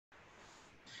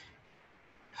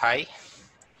Hi,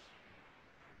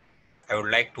 I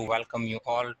would like to welcome you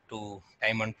all to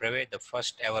Diamond Preve, the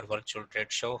first ever virtual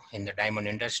trade show in the diamond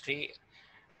industry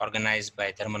organized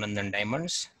by Dharmanandan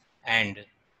Diamonds and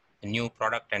the new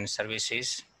product and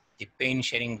services, the pain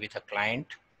sharing with a client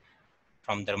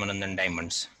from Dharmanandan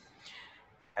Diamonds.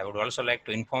 I would also like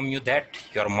to inform you that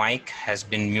your mic has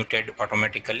been muted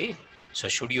automatically. So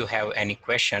should you have any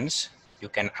questions, you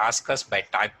can ask us by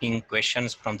typing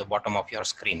questions from the bottom of your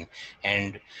screen.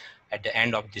 And at the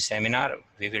end of the seminar,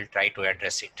 we will try to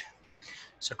address it.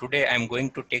 So today I'm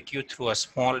going to take you through a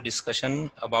small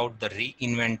discussion about the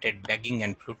reinvented bagging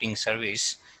and fluting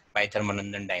service by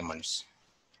Dharmanandan Diamonds.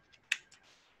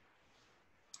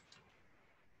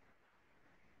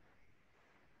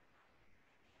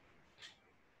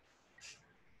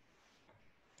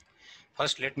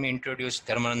 First, let me introduce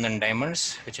Dharmanandan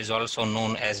Diamonds, which is also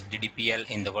known as DDPL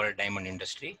in the world diamond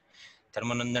industry.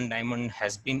 Dharmanandan Diamond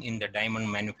has been in the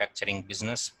diamond manufacturing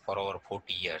business for over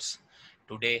 40 years.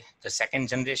 Today, the second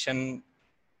generation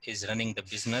is running the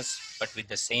business, but with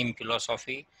the same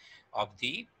philosophy of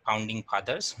the founding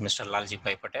fathers, Mr. Lalji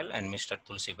Patel and Mr.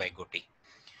 Tulsibhai Goti.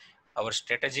 Our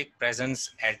strategic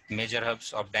presence at major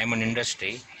hubs of diamond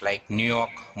industry like New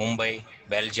York, Mumbai,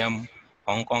 Belgium,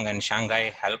 Hong Kong and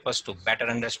Shanghai help us to better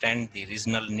understand the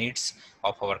regional needs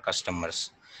of our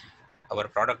customers. Our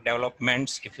product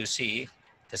developments, if you see,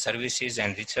 the services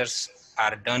and research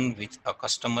are done with a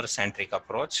customer-centric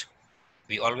approach.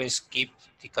 We always keep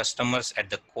the customers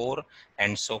at the core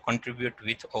and so contribute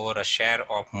with over a share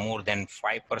of more than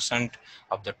 5%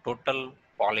 of the total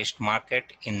polished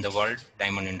market in the world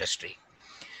diamond industry.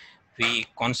 We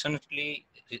constantly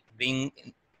bring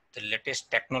the latest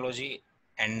technology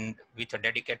and with a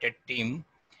dedicated team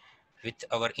with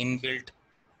our inbuilt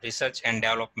research and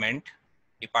development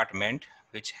department,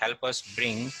 which help us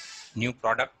bring new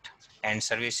product and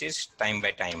services time by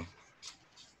time.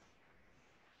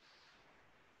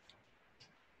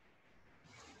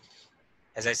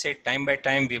 As I said, time by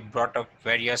time, we brought up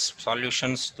various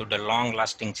solutions to the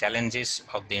long-lasting challenges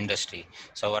of the industry.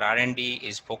 So our R&D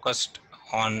is focused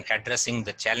on addressing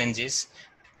the challenges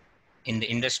in the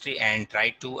industry and try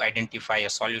to identify a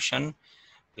solution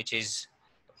which is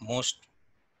most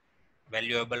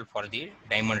valuable for the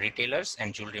diamond retailers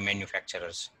and jewelry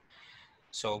manufacturers.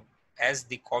 So as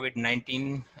the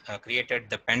COVID-19 created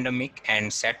the pandemic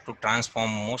and set to transform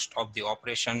most of the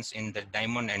operations in the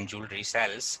diamond and jewelry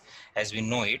sales as we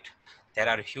know it, there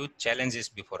are huge challenges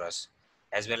before us,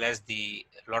 as well as the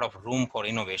lot of room for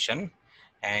innovation.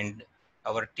 And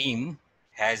our team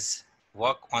has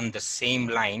worked on the same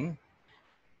line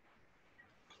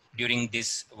during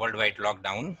this worldwide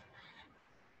lockdown.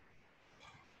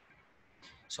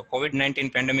 So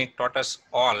COVID-19 pandemic taught us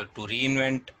all to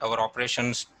reinvent our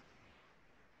operations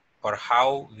or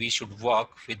how we should work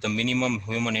with the minimum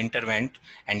human intervention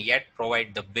and yet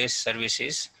provide the best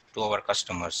services to our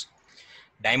customers.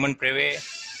 Diamond Preve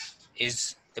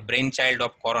is the brainchild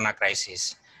of Corona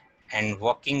crisis, and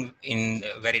working in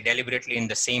very deliberately in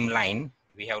the same line,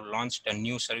 we have launched a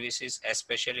new services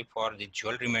especially for the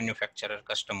jewelry manufacturer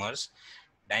customers,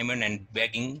 diamond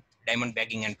bagging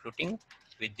and fluting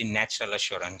with the natural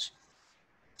assurance.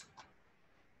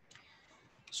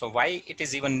 So why it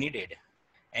is even needed?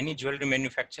 Any jewelry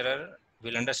manufacturer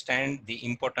will understand the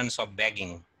importance of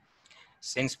bagging.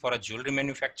 Since for a jewelry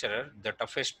manufacturer, the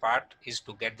toughest part is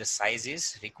to get the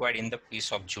sizes required in the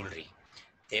piece of jewelry.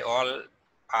 They all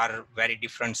are very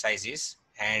different sizes,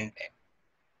 and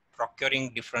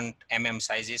procuring different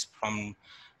sizes from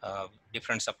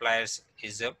different suppliers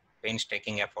is a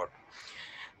painstaking effort.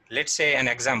 Let's say an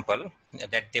example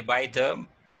that they buy the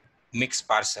mixed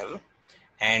parcel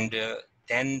and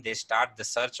then they start the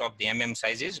search of the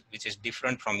sizes, which is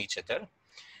different from each other.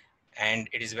 And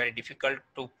it is very difficult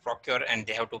to procure, and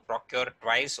they have to procure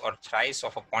twice or thrice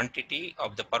of a quantity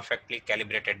of the perfectly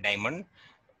calibrated diamond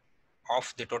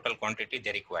of the total quantity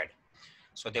they required.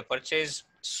 So they purchase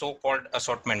so-called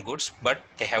assortment goods, but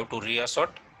they have to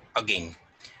reassort again.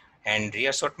 And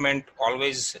reassortment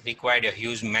always required a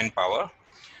huge manpower.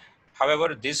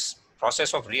 However, this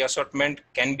process of reassortment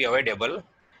can be avoidable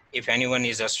if anyone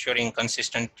is assuring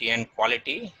consistency and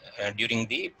quality during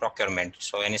the procurement.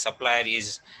 So any supplier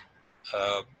is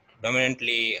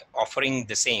dominantly offering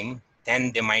the same,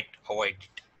 then they might avoid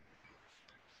it.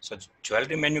 So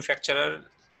jewelry manufacturer,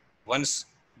 once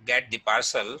get the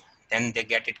parcel, then they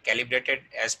get it calibrated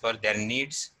as per their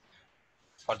needs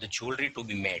for the jewelry to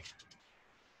be made.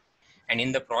 And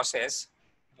in the process,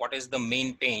 what is the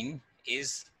main pain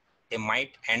is they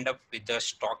might end up with the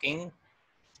stocking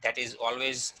that is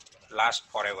always last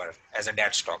forever as a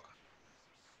dead stock.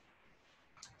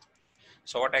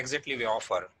 So what exactly we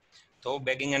offer? Though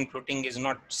bagging and fluting is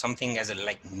not something as a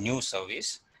like new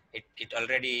service, it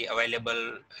already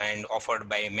available and offered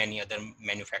by many other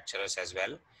manufacturers as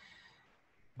well.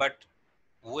 But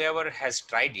whoever has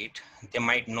tried it, they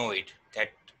might know it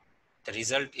that the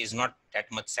result is not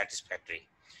that much satisfactory.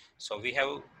 So we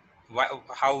have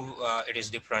how it is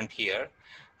different here.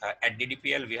 At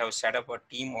DDPL, we have set up a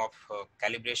team of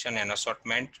calibration and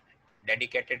assortment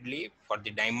dedicatedly for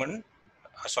the diamond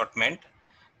assortment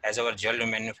as our jewelry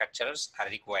manufacturers are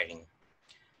requiring.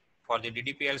 For the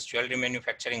DDPL's jewelry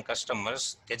manufacturing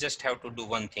customers, they just have to do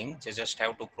one thing. They just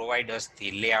have to provide us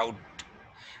the layout,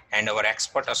 and our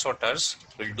expert assorters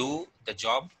will do the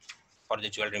job for the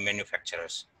jewelry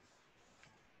manufacturers.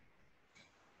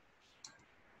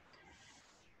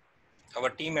 Our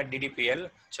team at DDPL,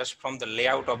 just from the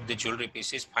layout of the jewelry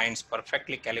pieces, finds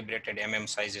perfectly calibrated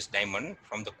sizes diamond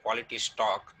from the quality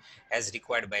stock as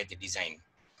required by the design.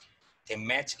 They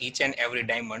match each and every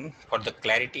diamond for the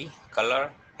clarity,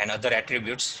 color, and other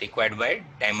attributes required by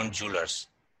diamond jewelers.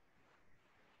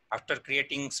 After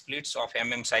creating splits of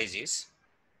sizes,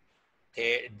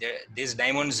 these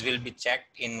diamonds will be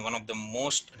checked in one of the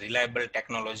most reliable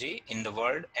technology in the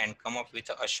world and come up with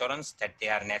assurance that they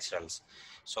are naturals.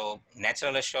 So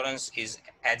natural assurance is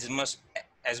as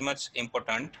much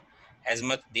important as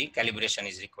much the calibration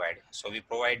is required. So we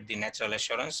provide the natural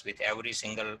assurance with every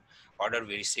single order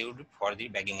we received for the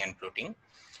bagging and fluting.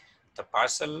 The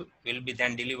parcel will be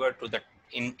then delivered to the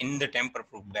in the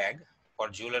tamper-proof bag for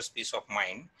jewelers' peace of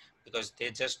mind, because they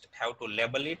just have to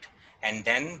label it and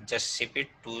then just ship it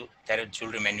to their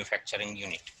jewelry manufacturing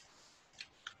unit.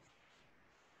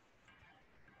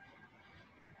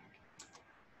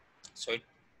 So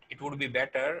it would be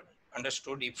better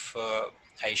understood if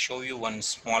I show you one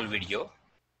small video.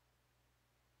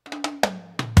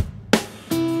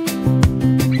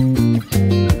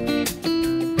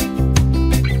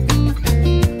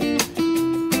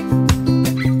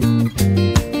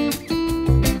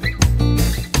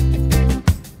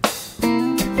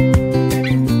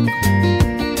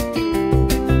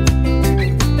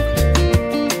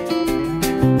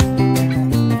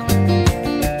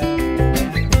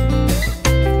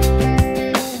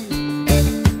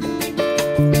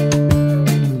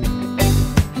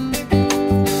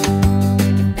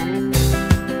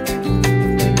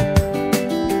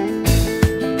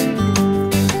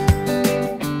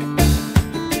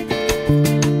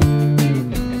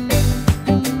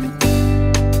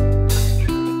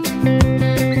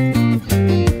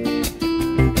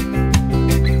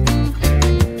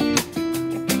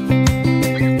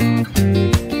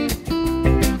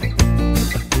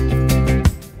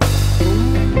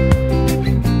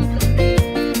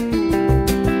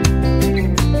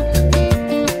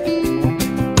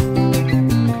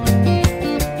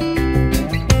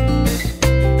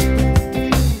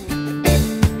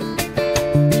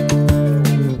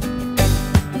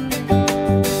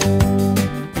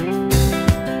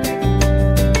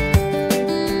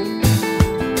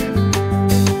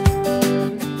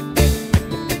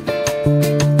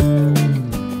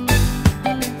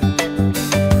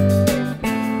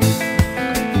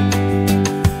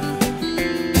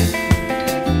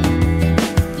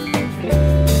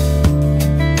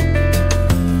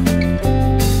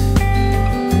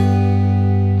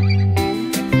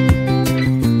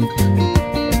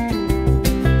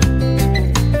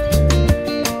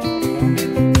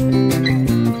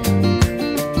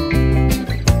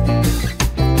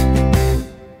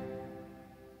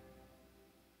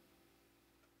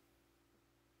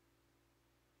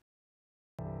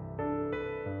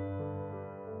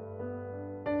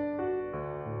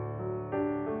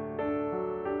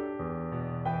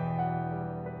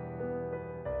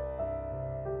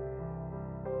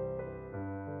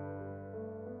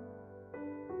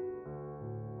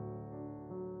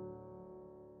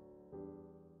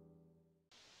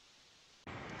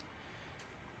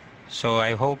 So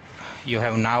I hope you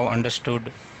have now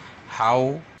understood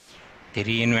how the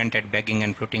reinvented bagging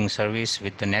and fluting service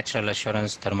with the natural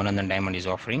assurance Dharmanandan Diamond is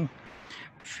offering.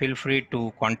 Feel free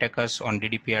to contact us on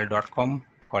ddpl.com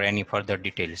for any further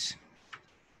details.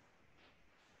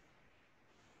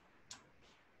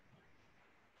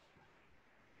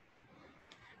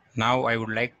 Now I would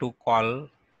like to call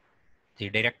the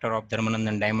Director of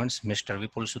Dharmanandan Diamonds, Mr.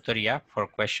 Vipul Sutaria, for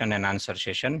question and answer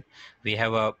session. We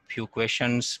have a few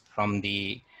questions from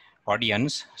the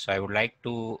audience, so I would like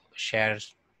to share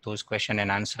those questions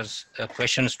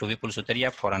to Vipul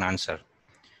Sutaria for an answer.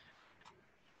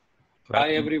 Welcome.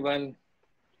 Hi everyone.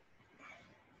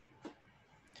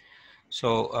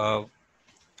 So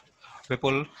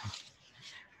Vipul,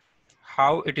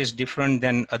 how it is different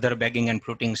than other bagging and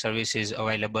fluting services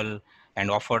available and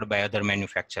offered by other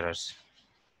manufacturers?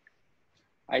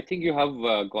 I think you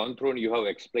have gone through and you have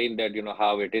explained that,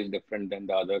 how it is different than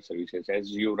the other services.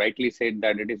 As you rightly said,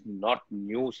 that it is not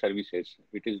new services.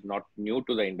 It is not new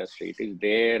to the industry. It is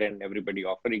there and everybody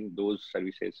offering those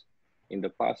services in the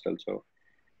past also.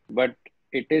 But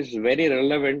it is very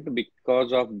relevant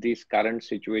because of this current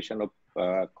situation of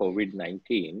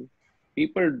COVID-19.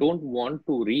 People don't want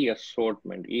to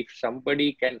reassortment. If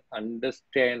somebody can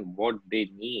understand what they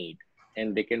need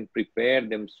and they can prepare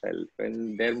themselves,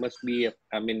 and there must be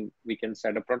we can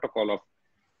set a protocol of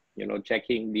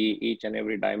checking the each and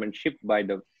every diamond shipped by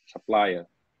the supplier,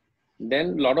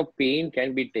 then a lot of pain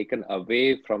can be taken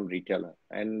away from retailer.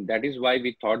 And that is why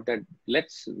we thought that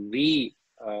let's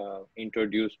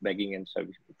introduce bagging and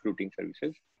fluting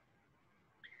services,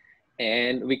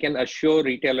 and we can assure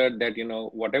retailer that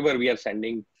whatever we are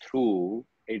sending through,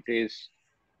 it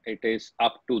is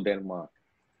up to their mark.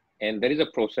 And there is a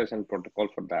process and protocol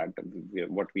for that,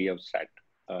 what we have set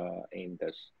in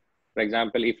this. For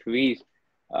example,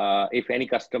 if any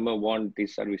customer want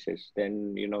these services,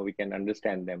 then we can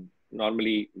understand them.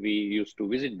 Normally, we used to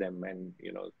visit them and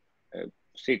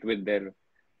sit with their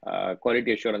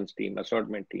quality assurance team,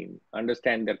 assortment team,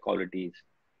 understand their qualities,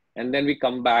 and then we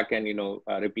come back and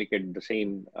replicate the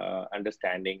same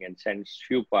understanding and send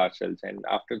few parcels. And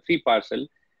after 3 parcels,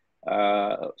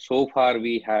 so far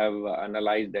we have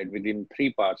analyzed that within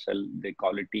 3 parcels, the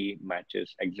quality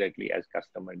matches exactly as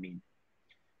customer need.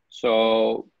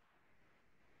 So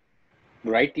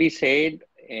rightly said,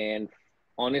 and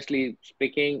honestly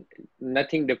speaking,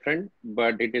 nothing different,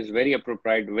 but it is very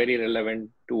appropriate, very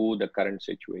relevant to the current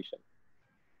situation.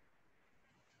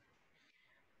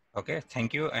 Okay,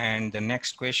 thank you. And the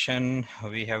next question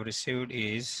we have received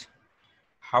is,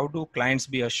 how do clients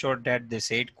be assured that the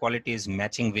said quality is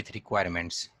matching with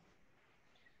requirements?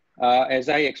 As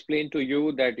I explained to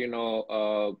you that,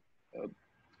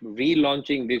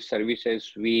 relaunching these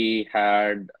services, we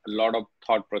had a lot of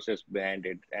thought process behind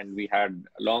it, and we had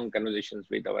long conversations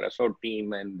with our assort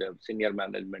team and the senior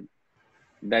management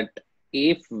that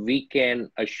if we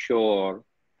can assure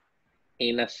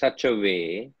in such a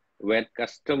way where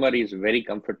customer is very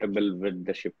comfortable with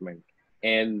the shipment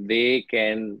and they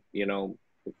can,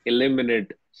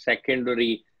 eliminate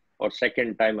secondary or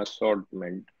second time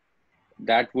assortment,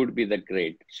 that would be the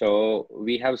great. So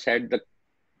we have said the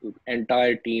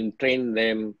entire team, train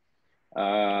them,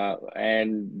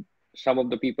 and some of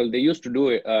the people, they used to do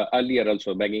it earlier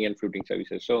also, bagging and fluting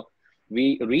services. So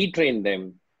we retrain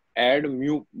them, add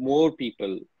more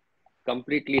people,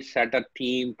 completely set a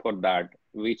team for that,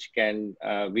 which can,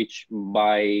 which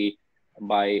by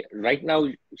right now,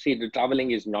 see, the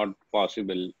traveling is not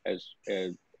possible as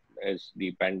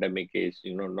the pandemic is,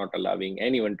 not allowing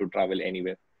anyone to travel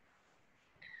anywhere.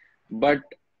 But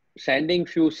sending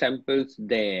few samples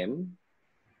them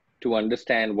to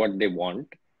understand what they want,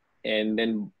 and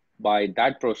then by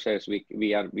that process,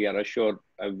 we are sure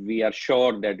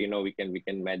that we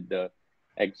can match the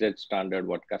exact standard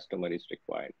what customer is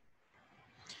required.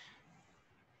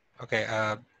 Okay,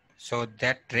 so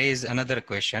that raised another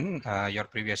question, your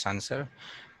previous answer.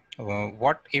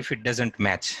 What if it doesn't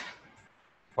match?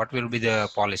 What will be the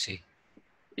policy?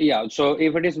 Yeah, so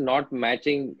if it is not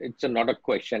matching, it's not a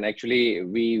question. Actually,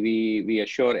 we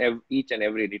assure each and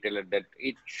every retailer that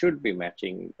it should be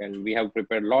matching, and we have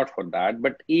prepared a lot for that.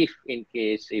 But if in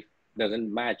case if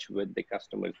doesn't match with the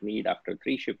customer's need after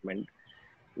 3 shipment,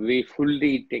 we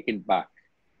fully take it back.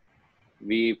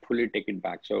 We fully take it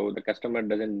back. So the customer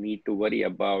doesn't need to worry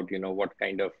about, what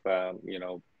kind of,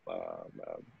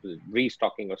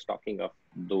 restocking or stocking of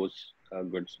those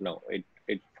goods. No,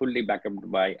 it fully backed up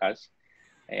by us,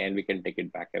 and we can take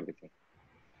it back everything.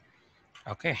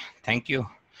 Okay, thank you.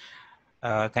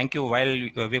 Thank you.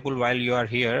 Vipul, while you are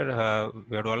here,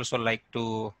 we would also like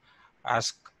to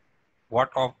ask,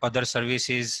 what other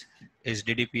services is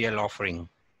DDPL offering?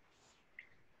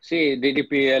 See,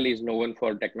 DDPL is known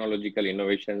for technological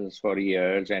innovations for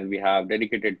years, and we have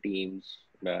dedicated teams,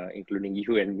 including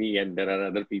you and me, and there are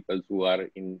other people who are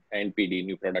in NPD,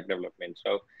 new product development.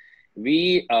 So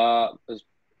we,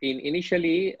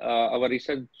 initially, our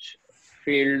research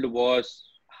field was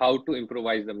how to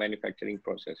improvise the manufacturing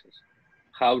processes,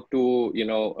 how to,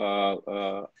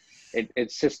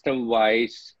 it's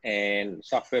system-wise and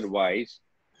software-wise,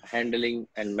 handling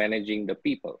and managing the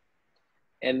people.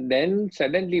 And then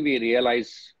suddenly we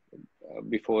realized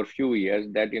before a few years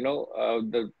that,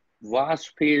 the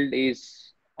vast field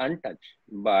is untouched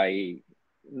by,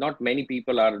 not many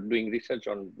people are doing research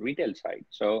on retail side.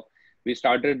 So we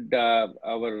started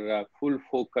our full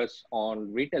focus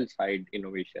on retail side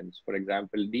innovations. For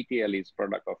example, DTL is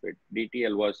product of it.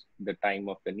 DTL was the time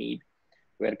of the need,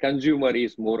 where consumer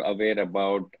is more aware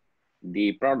about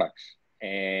the products.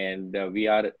 And we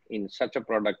are in such a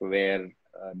product where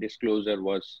disclosure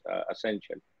was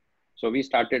essential. So we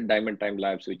started Diamond Time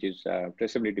Labs, which is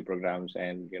traceability programs,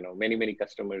 and many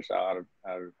customers are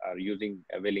using,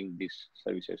 availing these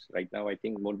services right now. I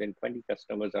think more than 20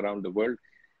 customers around the world,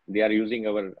 they are using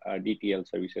our DTL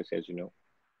services, as you know.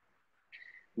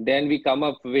 Then we come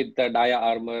up with the Dia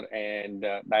Armor, and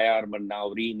Dia Armor now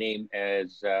renamed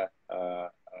as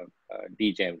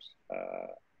DGEMS,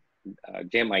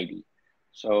 Gem ID.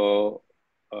 So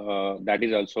that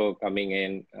is also coming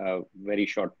in a very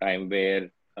short time, where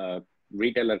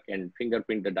retailer can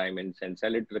fingerprint the diamonds and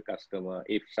sell it to the customer.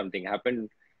 If something happened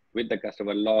with the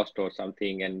customer, lost or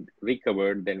something and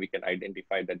recovered, then we can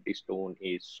identify that this stone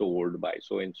is sold by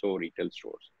so and so retail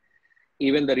stores.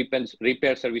 Even the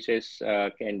repair services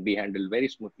can be handled very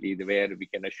smoothly, where we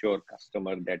can assure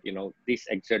customer that this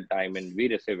exact diamond, we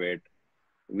receive it,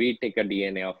 we take a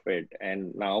DNA of it,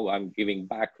 and now I'm giving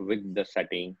back with the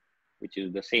setting, which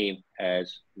is the same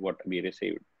as what we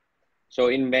received. So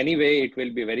in many ways, it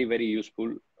will be very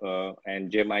useful.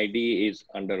 And Gem ID is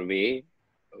underway.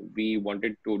 We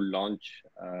wanted to launch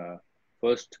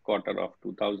first quarter of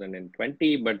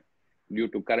 2020, but due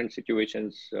to current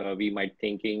situations, we might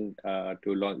thinking to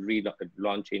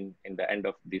relaunch in the end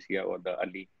of this year or the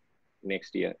early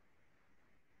next year.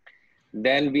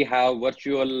 Then we have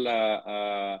virtual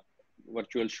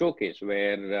showcase,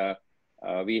 where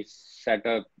we set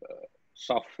up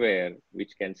software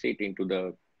which can sit into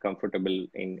the comfortable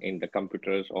in the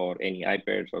computers or any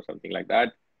iPads or something like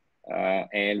that,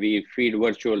 and we feed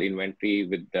virtual inventory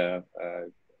with the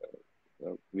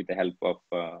help of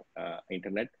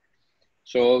internet.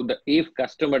 So if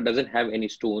customer doesn't have any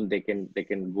stone, they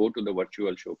can go to the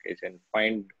virtual showcase and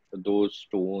find those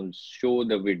stones, show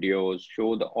the videos,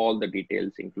 show all the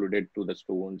details included to the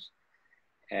stones.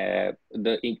 The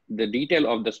detail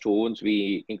of the stones,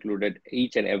 we included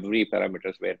each and every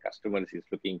parameters where customers is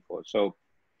looking for. So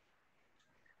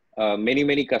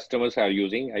many customers are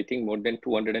using. I think more than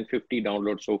 250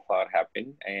 downloads so far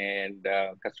happened, and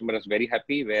customer is very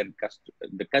happy, where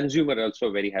the consumer also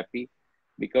very happy,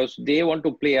 because they want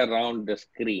to play around the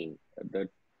screen.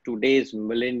 Today's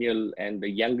millennial and the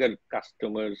younger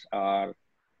customers are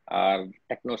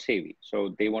techno savvy,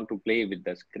 so they want to play with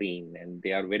the screen, and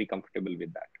they are very comfortable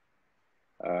with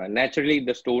that. Naturally,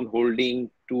 the stone holding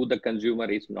to the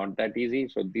consumer is not that easy,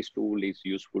 so this tool is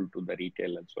useful to the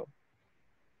retail also.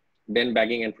 Then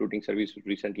bagging and fluting service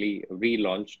recently we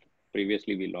launched.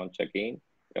 Previously we launched again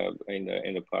in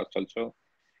the past also.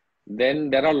 Then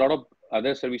there are a lot of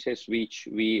other services which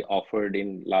we offered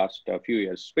in last few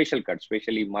years. Special cuts,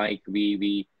 especially Mike,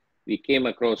 we came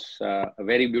across a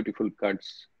very beautiful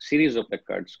cuts, series of the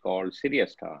cuts called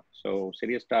Sirius Star. So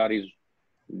Sirius Star is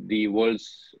the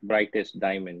world's brightest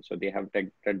diamond. So they have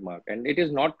trademark, and it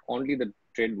is not only the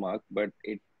trademark, but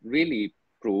it really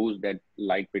proves that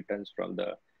light returns from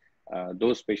the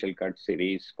those special cut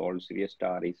series called Sirius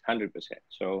Star is 100%.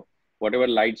 So whatever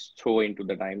lights throw into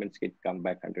the diamonds, it come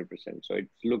back 100%. So it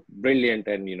look brilliant,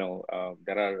 and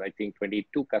there are, I think,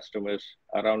 22 customers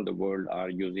around the world are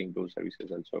using those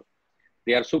services also.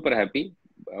 They are super happy.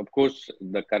 Of course,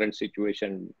 the current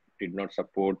situation did not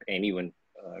support anyone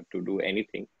to do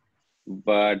anything,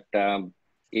 but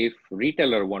if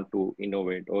retailer want to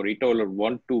innovate, or retailer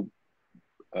want to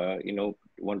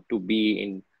be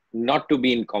in, not to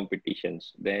be in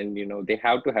competitions, then they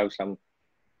have to have some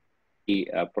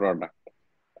product,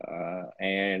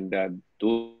 and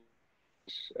those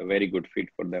a very good fit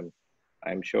for them.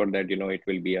 I'm sure that it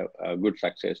will be a good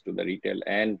success to the retail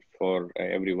and for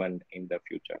everyone in the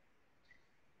future.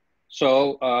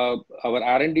 So our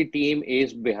R&D team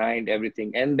is behind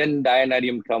everything, and then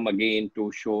Dianarium come again to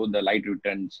show the light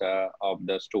returns of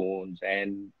the stones,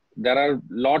 and there are a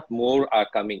lot more are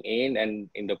coming in, and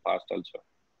in the past also.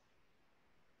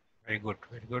 Very good,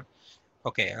 very good.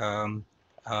 Okay,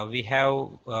 we have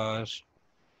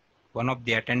one of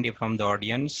the attendee from the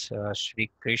audience, Sri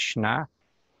Krishna.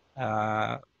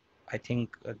 I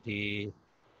think they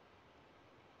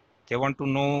want to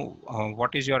know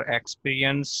what is your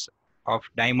experience of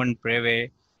Diamond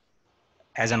Preve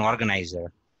as an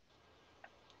organizer?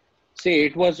 See,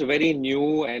 it was very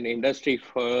new and industry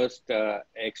first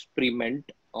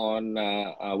experiment on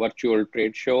a virtual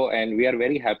trade show, and we are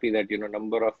very happy that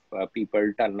number of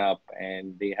people turn up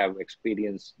and they have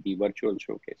experienced the virtual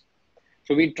showcase.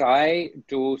 So we try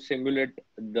to simulate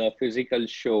the physical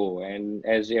show, and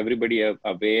as everybody are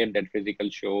aware that physical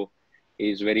show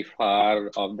is very far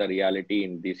of the reality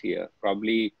in this year.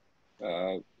 Probably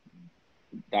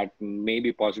that may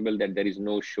be possible that there is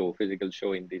no physical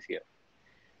show in this year.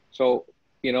 So,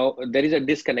 there is a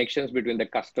disconnections between the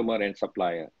customer and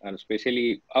supplier, and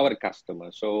especially our customer.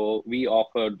 So we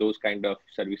offer those kind of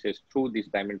services through this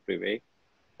Diamond Preve,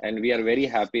 and we are very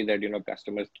happy that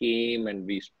customers came and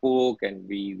we spoke, and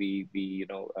we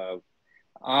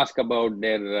ask about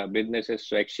their businesses,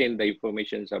 to exchange the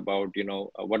informations about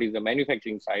what is the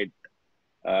manufacturing side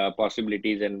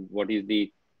possibilities, and what is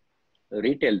the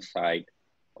retail side,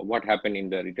 what happened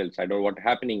in the retail side, or what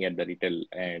happening at the retail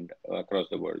and across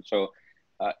the world. So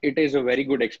it is a very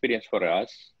good experience for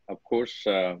us. Of course,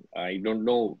 I don't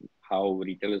know how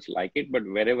retailers like it, but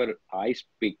wherever I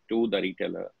speak to the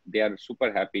retailer, they are super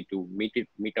happy to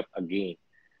meet up again,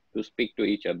 to speak to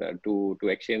each other, to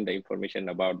exchange the information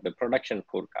about the production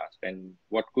forecast and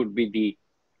what could be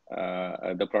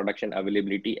the production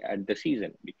availability at the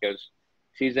season, because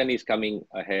season is coming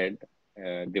ahead.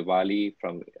 Diwali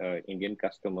from Indian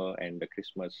customer, and the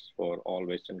Christmas for all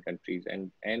Western countries,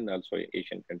 and also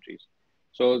Asian countries.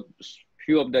 So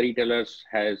few of the retailers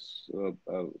has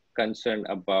concern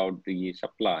about the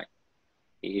supply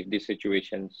if the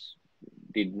situations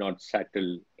did not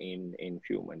settle in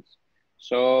few months.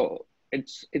 So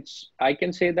I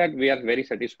can say that we are very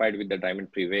satisfied with the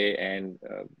Diamond Preve, and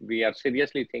we are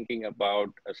seriously thinking about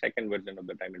a second version of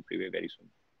the Diamond Preve very soon.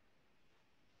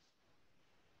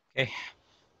 Okay.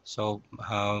 So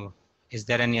is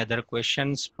there any other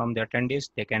questions from the attendees?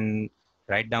 They can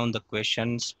write down the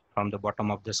questions from the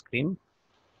bottom of the screen.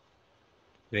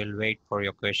 We'll wait for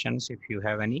your questions if you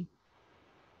have any.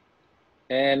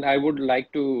 And I would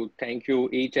like to thank you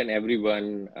each and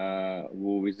everyone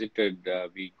who visited,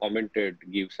 we commented,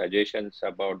 give suggestions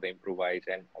about the improvise,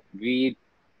 and we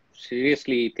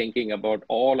seriously thinking about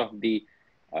all of the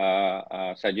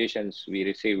suggestions we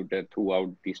received throughout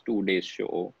these 2 days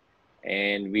show,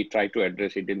 and we try to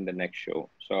address it in the next show.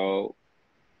 So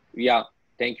yeah,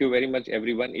 thank you very much,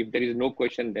 everyone. If there is no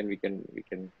question, then we can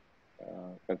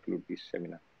conclude this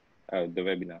seminar, the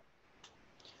webinar.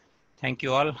 Thank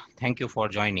you all. Thank you for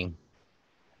joining.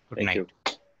 Good night. Thank you.